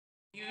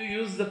You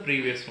use the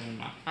previous one.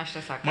 ಅಷ್ಟೇ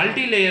ಸಾಕು.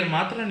 Multi layer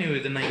ಮಾತ್ರ ನೀವು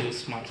ಇದನ್ನ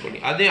ಯೂಸ್ ಮಾಡ್ಕೊಳ್ಳಿ.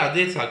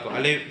 ಅದೇ ಸಾಕು.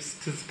 ಅಲ್ಲೇ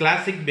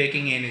ಕ್ಲಾಸಿಕ್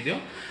ಬೇಕಿಂಗ್ ಏನಿದೆಯೋ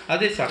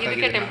ಅದೇ ಸಾಕಾಗಿದೆ.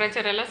 ಇದಕ್ಕೆ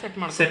ಟೆಂಪರೇಚರ್ ಎಲ್ಲ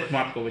ಸೆಟ್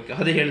ಮಾಡ್ಕೋಬೇಕು.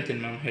 ಅದೇ ಹೇಳ್ತೀನಿ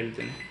ಮ್ಯಾಮ್,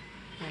 ಹೇಳ್ತೀನಿ.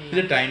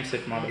 ಇದು ಟೈಮ್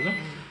ಸೆಟ್ ಮಾಡೋದು.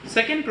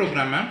 Second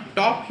program ma'am,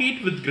 top heat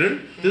with grill.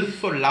 This is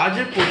for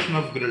larger portion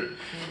of grill.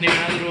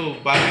 ನೀವೇನಾದರೂ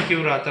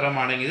ಬಾರ್ಬಿಕ್ಯೂರ್ ಆ ಥರ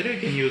ಮಾಡಂಗಿದ್ರೆ you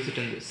can use it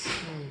in this.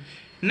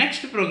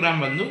 Next program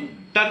ಬಂದು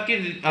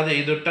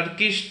ಇದು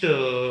ಟರ್ಕಿಶ್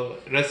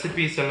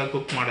ರೆಸಿಪೀಸ್ ಎಲ್ಲ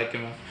ಕುಕ್ ಮಾಡೋಕ್ಕೆ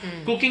ಮ್ಯಾಮ್.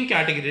 ಕುಕಿಂಗ್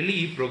ಕ್ಯಾಟಗರಿಯಲ್ಲಿ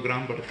ಈ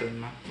ಪ್ರೋಗ್ರಾಮ್ ಬರ್ತದೆ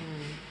ಮ್ಯಾಮ್.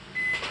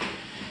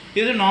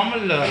 ಇದು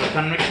normal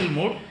convectional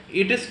mode.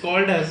 It is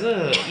called as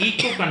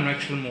eco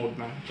convectional mode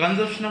ma'am.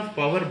 Consumption of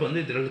power ಬಂದು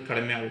ಇದರಲ್ಲಿ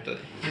ಕಡಿಮೆ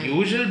ಆಗುತ್ತದೆ.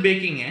 ಯೂಶುವಲ್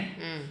ಬೇಕಿಂಗ್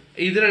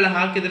ಇದರಲ್ಲಿ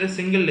ಹಾಕಿದರೆ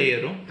ಸಿಂಗಲ್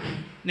ಲೇಯರು.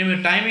 ನಿಮಗೆ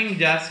ಟೈಮಿಂಗ್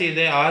ಜಾಸ್ತಿ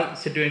ಇದೆ ಆ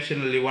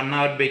ಸಿಚುವೇಶನಲ್ಲಿ 1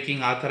 hour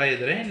ಬೇಕಿಂಗ್ ಆ ಥರ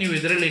ಇದ್ದರೆ ನೀವು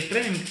ಇದರಲ್ಲಿ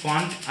ಇಟ್ಟರೆ ನಿಮ್ಗೆ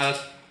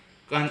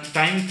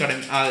ಟೈಮ್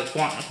ಕಡಿಮೆ,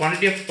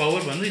 ಕ್ವಾಂಟಿಟಿ ಆಫ್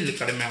ಪವರ್ ಬಂದು ಇಲ್ಲಿ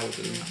ಕಡಿಮೆ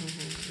ಆಗುತ್ತದೆ.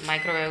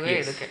 ಮೈಕ್ರೋವೇವ್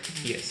ಇದಕ್ಕೆ.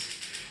 ಎಸ್.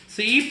 ಸೊ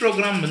ಈ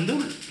ಪ್ರೋಗ್ರಾಮ್ ಬಂದು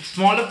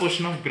smaller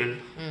portion of grill.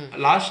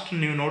 Last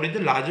ನೀವು ನೋಡಿದ್ದು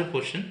ಲಾರ್ಜರ್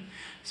ಪೋರ್ಷನ್.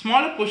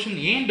 ಸ್ಮಾಲರ್ ಪೋರ್ಷನ್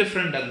ಏನು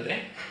ಡಿಫ್ರೆಂಟ್ ಅಂದರೆ,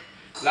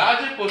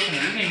 ಲಾರ್ಜರ್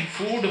ಪೋರ್ಷನಲ್ಲಿ ನಿಮ್ಮ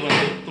ಫುಡ್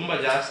ಬಂದು ತುಂಬ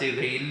ಜಾಸ್ತಿ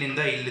ಇದೆ, ಇಲ್ಲಿಂದ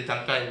ಇಲ್ಲಿ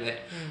ತನಕ ಇದೆ.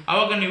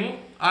 ಆವಾಗ ನೀವು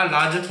ಆ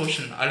ಲಾರ್ಜರ್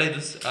ಪೋರ್ಷನ್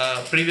ಹಳೆದು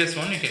previous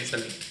one you can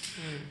select.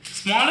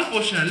 Smaller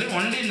ಪೋರ್ಷನಲ್ಲಿ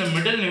only in the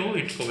middle ನೀವು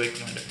ಇಟ್ಕೋಬೇಕು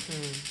ಮಾಡಿ.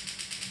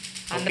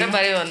 ಅಂದ್ರೆ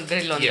ಬರೀ ಒಂದು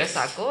ಗ್ರಿಲ್ ಒಂದೇ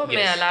ಸಾಕು.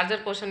 ಲಾರ್ಜರ್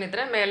ಪೋರ್ಷನ್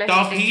ಇದ್ರೆ ಮೇಲೆ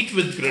ಟಾಪ್ ಹೀಟ್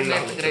ವಿತ್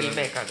ಗ್ರಿಲ್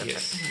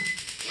ಬೇಕಾಗುತ್ತೆ.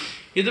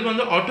 ಇದು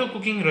ಬಂದು ಆಟೋ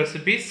ಕುಕಿಂಗ್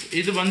ರೆಸಿಪೀಸ್.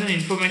 ಇದು ಬಂದು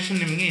ಇನ್ಫಾರ್ಮೇಶನ್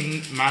ನಿಮಗೆ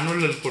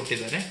ಮ್ಯಾನ್ಯಲ್ ಅಲ್ಲಿ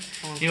ಕೊಟ್ಟಿದ್ದಾರೆ.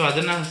 ನೀವು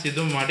ಅದನ್ನ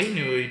ಇದು ಮಾಡಿ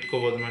ನೀವು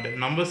ಇಟ್ಕೋಬಹುದು ಮೇಡಮ್.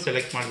 ನಂಬರ್ಸ್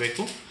ಸೆಲೆಕ್ಟ್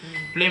ಮಾಡಬೇಕು.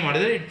 ಪ್ಲೇ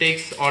ಮಾಡಿದ್ರೆ it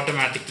takes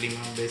automatically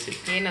ma'am. Basic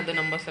ಏನದು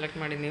ನಂಬರ್ ಸೆಲೆಕ್ಟ್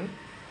ಮಾಡಿ ನೀವು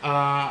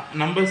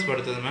ನಂಬರ್ಸ್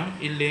ಬರ್ತದೆ ಮ್ಯಾಮ್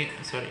ಇಲ್ಲಿ.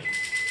 ಸಾರಿ,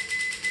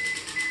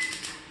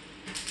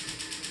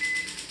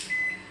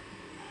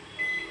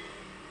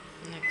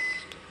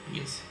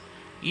 ಎಸ್,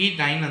 ಈ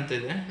 9 ಅಂತ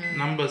ಇದೆ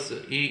ನಂಬರ್ಸ್.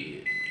 ಈ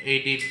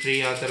 83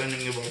 ಆ ಥರ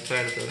ನಿಮಗೆ ಬರ್ತಾ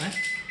ಇರ್ತದೆ.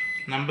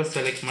 ನಂಬರ್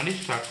ಸೆಲೆಕ್ಟ್ ಮಾಡಿ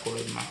ಸ್ಟಾರ್ಟ್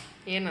ಕೊಡೋದು ಮ್ಯಾಮ್.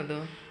 ಏನದು?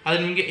 ಅದು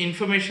ನಿಮಗೆ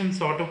ಇನ್ಫಾರ್ಮೇಷನ್ಸ್,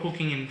 ಆಟೋ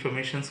ಕುಕಿಂಗ್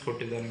ಇನ್ಫಾರ್ಮೇಷನ್ಸ್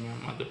ಕೊಟ್ಟಿದ್ದಾರೆ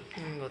ಮ್ಯಾಮ್. ಅದು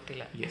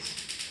ಗೊತ್ತಿಲ್ಲ. ಎಸ್,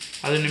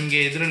 ಅದು ನಿಮಗೆ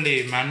ಇದರಲ್ಲಿ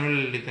ಮ್ಯಾನ್ಯಲ್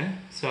ಇದೆ.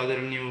 ಸೊ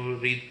ಅದರಲ್ಲಿ ನೀವು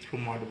ರೀಡ್ ಥ್ರೂ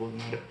ಮಾಡ್ಬೋದು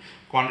ಮೇಡಮ್.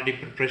 ಕ್ವಾಂಟಿಟಿ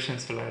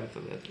ಪ್ರಿಪ್ರೇಷನ್ಸ್ ಎಲ್ಲ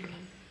ಇರ್ತದೆ ಅದರಲ್ಲಿ.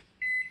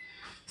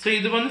 ಸೊ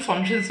ಇದು ಬಂದು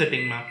ಫಂಕ್ಷನ್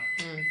ಸೆಟ್ಟಿಂಗ್ ಮ್ಯಾಮ್.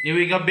 ನೀವು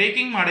ಈಗ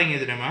ಬೇಕಿಂಗ್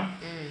ಮಾಡಂಗಿದ್ರೆ ಮ್ಯಾಮ್,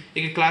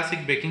 ಈಗ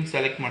ಕ್ಲಾಸಿಕ್ ಬೇಕಿಂಗ್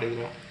ಸೆಲೆಕ್ಟ್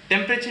ಮಾಡಿದ್ರೆ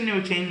ಟೆಂಪ್ರೇಚರ್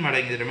ನೀವು ಚೇಂಜ್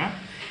ಮಾಡಂಗಿದ್ರೆ ಮ್ಯಾಮ್,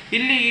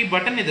 ಇಲ್ಲಿ ಈ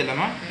ಬಟನ್ ಇದೆಲ್ಲ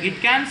ma'am, it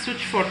can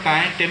switch for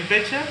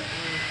temperature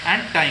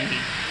and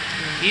timing.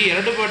 ಈ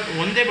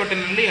ಒಂದೇ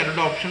ಬಟನಲ್ಲಿ 2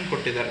 ಆಪ್ಷನ್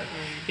ಕೊಟ್ಟಿದ್ದಾರೆ.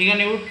 ಈಗ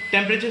ನೀವು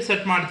ಟೆಂಪ್ರೇಚರ್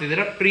ಸೆಟ್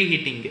ಮಾಡ್ತಿದ್ದೀರಾ ಪ್ರೀ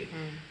ಹೀಟಿಂಗ್ಗೆ.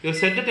 ಇವಾಗ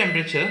set the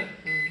temperature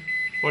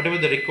what ever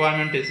the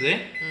requirement is they.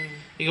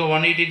 ಈಗ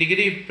 180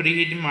 degree pre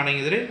heating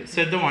ಮಾಡಂಗಿದ್ರೆ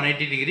set the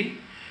 180 degree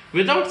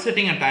without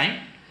setting a time.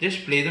 Just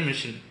play the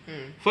machine.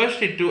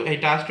 First it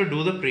has to do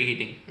the pre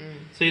heating.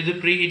 So ಇದು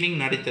pre heating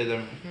ನಡೀತಾ ಇದೆ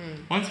ma'am.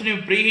 Once ನೀವು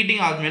pre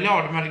heating ಆದಮೇಲೆ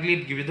automatically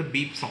it give the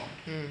beep sound.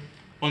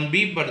 ಒಂದು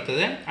beep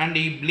ಬರ್ತದೆ and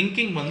ಈ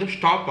blinking ಬಂದು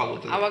stop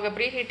ಆಗುತ್ತೆ. ಅವಾಗ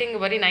ಪ್ರೀ ಹೀಟಿಂಗ್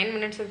ಬರೀ 9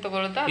 ಮಿನಿಟ್ಸ್ ಅಂತ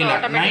ತಗೊಳುತ್ತಾ? ಇಲ್ಲ,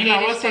 9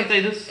 ಅವರ್ಸ್ ಅಂತ.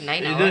 ಇದು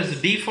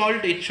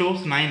ಡಿಫಾಲ್ಟ್ ಇಟ್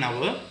ಶೋಸ್ 9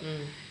 ಅವರ್.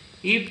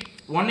 ಈ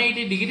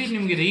 180 ಡಿಗ್ರಿ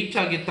ನಿಮಗೆ ರೀಚ್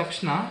ಆಗಿದ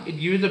ತಕ್ಷಣ it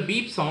give the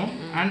beep sound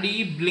and ಈ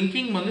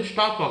ಬ್ಲಿಂಕಿಂಗ್ ಬಂದು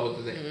ಸ್ಟಾಪ್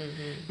ಆಗುತ್ತದೆ.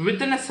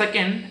 With in a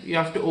second you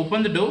have to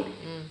open the door,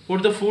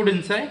 put the food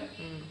inside,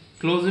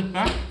 close it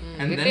ma'am.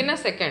 With in a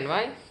second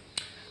Y?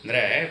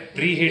 ಅಂದ್ರೆ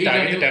pre heat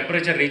ಆಗಿ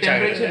temperature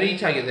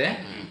reach ಆಗಿದೆ.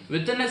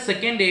 With in a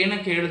second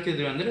ಏನಕ್ಕೆ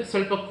ಹೇಳ್ತಿದ್ವಿ ಅಂದ್ರೆ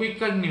ಸ್ವಲ್ಪ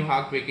quick ಆಗಿ ನೀವು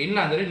ಹಾಕ್ಬೇಕು. ಇಲ್ಲ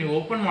ಅಂದ್ರೆ ನೀವು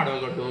ಓಪನ್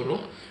ಮಾಡುವಾಗ ಡೋರು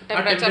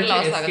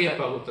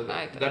ಎಸ್ಕೇಪ್ ಆಗುತ್ತದೆ.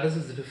 That is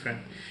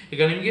different.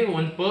 ಈಗ ನಿಮಗೆ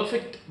ಒಂದು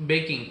perfect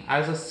baking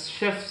as a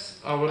chefs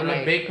ಅವರೆಲ್ಲ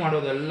ಬೇಕ್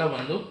ಮಾಡೋದೆಲ್ಲ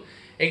ಒಂದು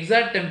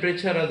ಎಕ್ಸಾಕ್ಟ್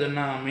ಟೆಂಪರೇಚರ್ ಅದನ್ನ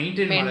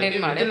ಮೇಂಟೈನ್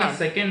ಮಾಡಿ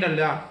ಸೆಕೆಂಡ್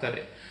ಅಲ್ಲೇ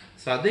ಹಾಕ್ತಾರೆ.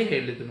 ಸೊ ಅದೇ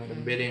ಹೇಳಿದ್ದು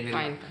ಮೇಡಮ್, ಬೇರೆ ಏನಿಲ್ಲ.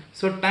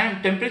 ಸೊ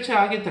ಟೆಂಪರೇಚರ್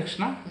ಆಗಿದ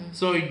ತಕ್ಷಣ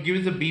so it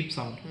gives the beep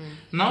sound.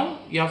 Now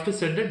you have to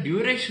set the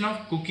duration of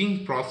cooking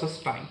process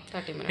time.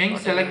 ಹೆಂಗೆ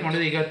ಸೆಲೆಕ್ಟ್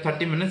ಮಾಡೋದು? ಈಗ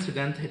 30 ಮಿನಿಟ್ಸ್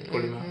ಇದೆ ಅಂತ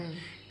ಇಟ್ಕೊಳ್ಳಿ ಮ್ಯಾಮ್.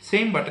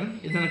 ಸೇಮ್ ಬಟನ್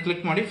ಇದನ್ನು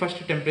ಕ್ಲಿಕ್ ಮಾಡಿ. ಫಸ್ಟ್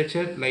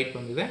ಟೆಂಪರೇಚರ್ ಲೈಟ್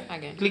ಬಂದಿದೆ,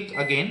 click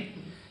again.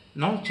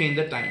 Now change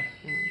the time.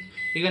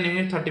 ಈಗ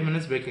ನಿಮಗೆ 30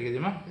 ಮಿನಿಟ್ಸ್ ಬೇಕಾಗಿದೆ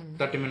ma'am,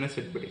 30 minutes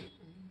ಇಟ್ಬಿಡಿ.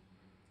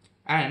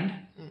 And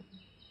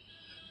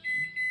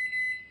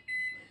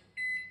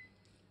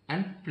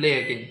play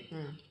again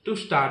to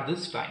start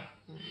this time.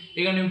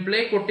 ಈಗ ನೀವು ಪ್ಲೇ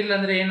ಕೊಟ್ಟಿಲ್ಲ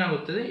ಅಂದ್ರೆ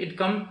ಏನಾಗುತ್ತದೆ? It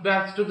comes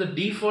back to the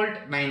default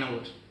 9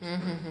 hours.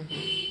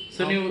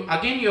 So ನೀವು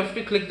again you have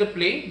to click the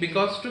play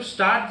because to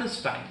start this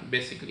time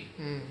basically.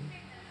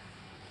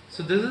 So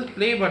this is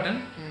play button.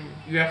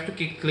 You have to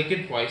click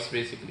it twice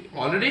basically.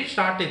 Already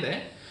start ಇದೆ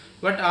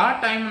but ಆ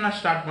time ಅನ್ನ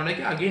start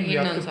ಮಾಡೋಕೆ again you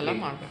have to play.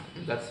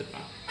 That's it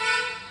ma'am.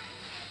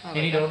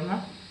 Any doubt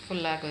ma'am?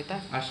 Full ಆಗೋಯ್ತಾ?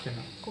 ಅಷ್ಟೇ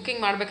ma'am. Cooking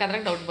ಮಾಡ್ಬೇಕಾದ್ರೆ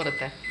doubt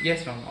ಬರುತ್ತೆ.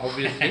 Yes ma'am,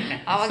 obviously.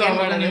 ಅವಾಗ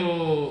ನೀವು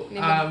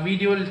ಆ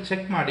ವಿಡಿಯೋ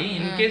ಚೆಕ್ ಮಾಡಿ.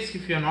 In case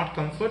if you are not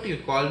comfort you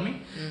call me.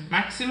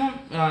 Maximum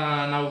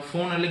ನಾವು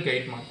ಫೋನಲ್ಲಿ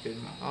guide ಮಾಡ್ತೀವಿ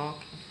ಮ್ಯಾಮ್.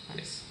 ಓಕೆ.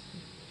 ಎಸ್.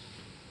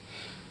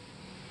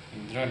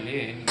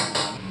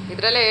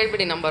 ಇದರಲ್ಲೇ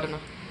ಹೇಳ್ಬಿಡಿ ನಂಬರ್ನ.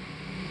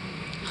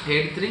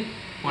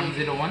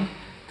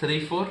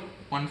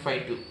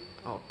 83-101-34152.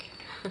 ಓಕೆ.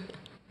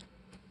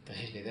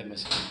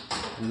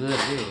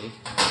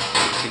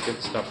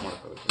 ಟಿಕೆಟ್ ಸ್ಟಾಪ್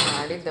ಮಾಡ್ಕೋಬೇಕು.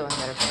 ಮಾಡಿದ್ದೆ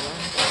ಒಂದೆರಡು ಸಲ.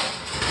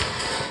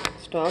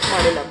 ಸ್ಟಾಪ್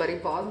ಮಾಡಿಲ್ಲ, ಬರೀ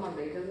ಪಾಸ್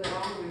ಮಾಡಿದೆ.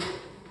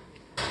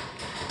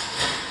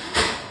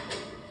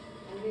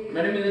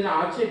 ಮೇಡಮ್ ಇದನ್ನ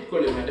ಆಚೆ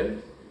ಇಟ್ಕೊಳ್ಳಿ ಮೇಡಮ್.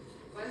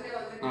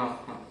 ಹಾಂ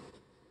ಹಾಂ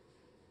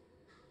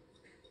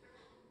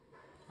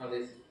ಅದೇ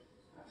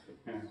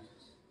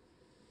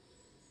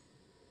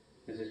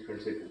ಮೆಸೇಜ್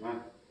ಕಳಿಸಿದ್ದಮ್ಮ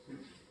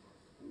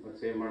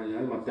ಸೇವ್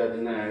ಮಾಡಿದ ಮತ್ತೆ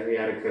ಅದನ್ನು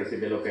ಯಾರಿಗೆ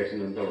ಕಳಿಸಿದ್ದೆ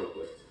ಲೊಕೇಶನ್ ಅಂತ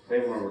ಹುಡುಕ್ಬೋದು.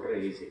 ಸೇವ್ ಮಾಡಿಬಿಟ್ರೆ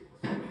easy.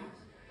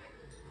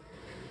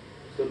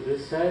 So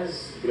this has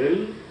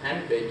grill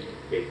and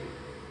baking.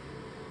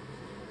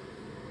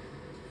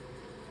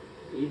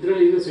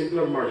 ಇದರಲ್ಲಿ ಇದು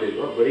ಸಿಂಪ್ಲರ್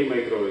ಮಾಡಲಿಲ್ವಾ? ಬರೀ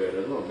ಮೈಕ್ರೋವೇವ್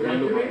ಇರೋದು.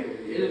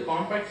 ಇದು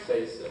ಕಾಂಪ್ಯಾಕ್ಟ್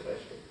ಸೈಜ್ ಸರ್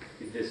ಅಷ್ಟೇ.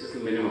 This is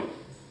minimum.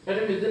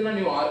 ಮೇಡಮ್ ಇದನ್ನ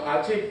ನೀವು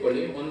ಆಚೆ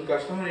ಇಟ್ಕೊಳ್ಳಿ. ಒಂದು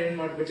ಕಸ್ಟಮರ್ ಏನ್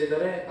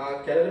ಮಾಡ್ಬಿಟ್ಟಿದ್ದಾರೆ, ಆ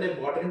ಕೆಳಗಡೆ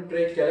ಬಾಟಮ್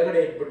ಟ್ರೇ ಕೆಳಗಡೆ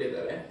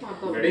ಇಟ್ಬಿಟ್ಟಿದ್ದಾರೆ,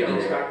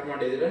 ಬೇಕಿಂಗ್ ಸ್ಟಾರ್ಟ್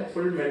ಮಾಡಿದ್ರೆ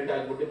ಫುಲ್ ಮೆಲ್ಟ್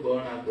ಆಗ್ಬಿಟ್ಟು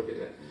ಬರ್ನ್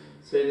ಆಗ್ಬಿಟ್ಟಿದೆ.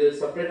 ಸೊ ಇದು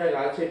ಸಪ್ರೇಟ್ ಆಗಿ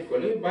ಆಚೆ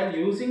ಇಟ್ಕೊಳ್ಳಿ. By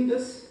using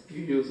this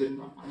you use it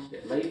ಅಷ್ಟೇ.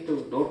 ಲೈಟ್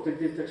ಡೋರ್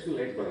ತೆಗೆದಿದ ತಕ್ಷಣ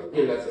ಲೈಟ್ ಬರೋದು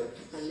ಇಲ್ಲ ಸರ್,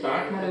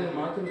 ಸ್ಟಾರ್ಟ್ ಮಾಡಿದ್ರೆ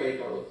ಮಾತ್ರ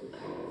ಲೈಟ್ ಆಗುತ್ತೆ.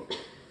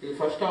 ಇದು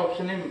ಫಸ್ಟ್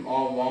ಆಪ್ಷನ್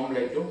ವಾರ್ಮ್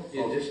ಲೈಟ್.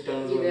 ಇದು just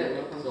turns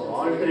on. So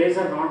all trace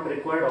R not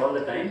required all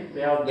the time.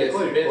 They are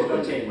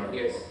default change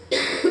ಮಾಡಬೇಕು.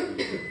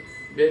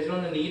 Based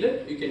on the need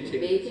you can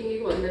change. Baking ಗೆ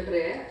ಒಂದು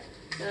tray,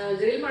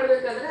 grill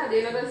ಮಾಡಬೇಕಾದ್ರೆ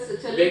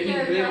ಅದೇನಾದರೂ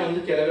baking tray ಒಂದು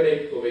ಕೆಳಗಡೆ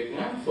ಇಟ್ಕೋಬೇಕು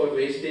for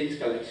wastage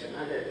collection.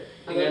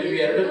 ಈಗ ನೀವು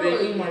ಎರಡು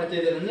ಬೇಕಿಂಗ್ ಮಾಡ್ತಾ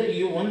ಇದ್ದೀರ ಅಂದ್ರೆ ಈ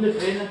ಒಂದು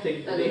ಟ್ರೇನ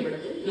ತೆಗೆದು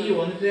ಈ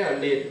ಒಂದು ಟ್ರೇ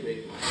ಅಲ್ಲೇ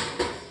ಇರಬೇಕು.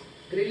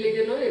 ಗ್ರಿಲ್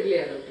ಇದೆನೋ ಇರಲಿ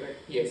ಅದು ಟ್ರೇ.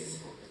 ಎಸ್,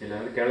 ಇಲ್ಲ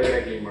ಅಂದ್ರೆ ಕೆಳಗಡೆ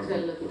ಕ್ಲೀನ್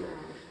ಮಾಡಬೇಕು.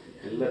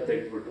 ಎಲ್ಲ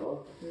ತೆಗೆದ್ಬಿಟ್ಟು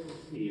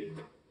ಈ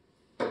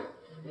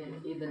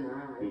ಇದನ್ನ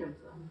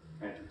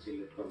ಐಟಮ್ಸ್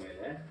ಇಲ್ಲಿ ಇಟ್ಕೊ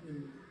ಮೇಲೆ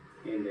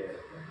ಹಿಂದೆ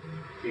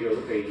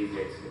ಇರೋದು ಕೈ ಈಸಿ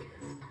ಆಯಿಸಿ.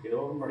 ಇದು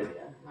ಓಪನ್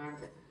ಮಾಡಿದ್ಯಾ?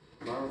 ಮಾಡಿದೆ.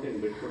 ಮಾಡ್ಬಿಟ್ಟು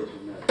ಹಿಂಗೆ ಬಿಟ್ಬಿಡು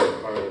ಸುಮ್ಮನೆ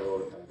ಭಾಳ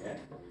ಹೋಗ್ತಂಗೆ.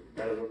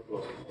 ಕೆಳಬಿಟ್ಟು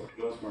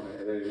ಕ್ಲೋಸ್ ಮಾಡಿ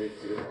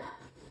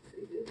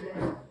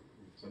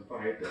ಸ್ವಲ್ಪ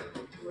height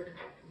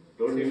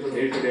don't use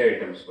day to day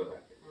items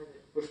ಗೊತ್ತಾಗ್ತದೆ.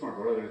 ಪುಷ್ ಮಾಡಿ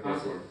ಒಳಗಡೆ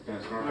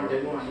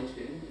ಡೆಮೋ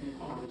ಅನಿಸ್ತೀನಿ.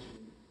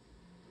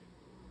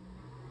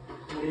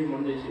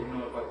 ಮುಂದೆ ಇನ್ನೂ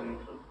 10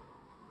 ನಿಮಿಷ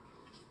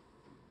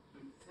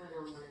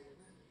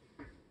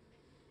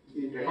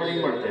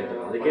ರೆಕಾರ್ಡಿಂಗ್ ಮಾಡ್ತಾ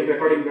ಇದ್ದಲ್ಲ, ಅದಕ್ಕೆ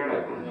ರೆಕಾರ್ಡಿಂಗ್ ಬೇಡ.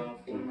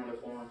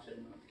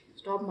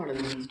 ಸ್ಟಾಪ್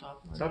ಮಾಡೋದು.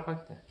 ಸ್ಟಾಪ್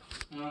ಆಗಿದೆ.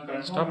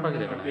 ಸ್ಟಾಪ್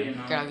ಆಗಿದೆ.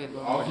 ಕೆಳಗೆ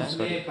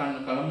ಆಫೀಸ್ಗೆ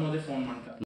ಕಲಂ ಫೋನ್ ಮಾಡ್ತಾರೆ.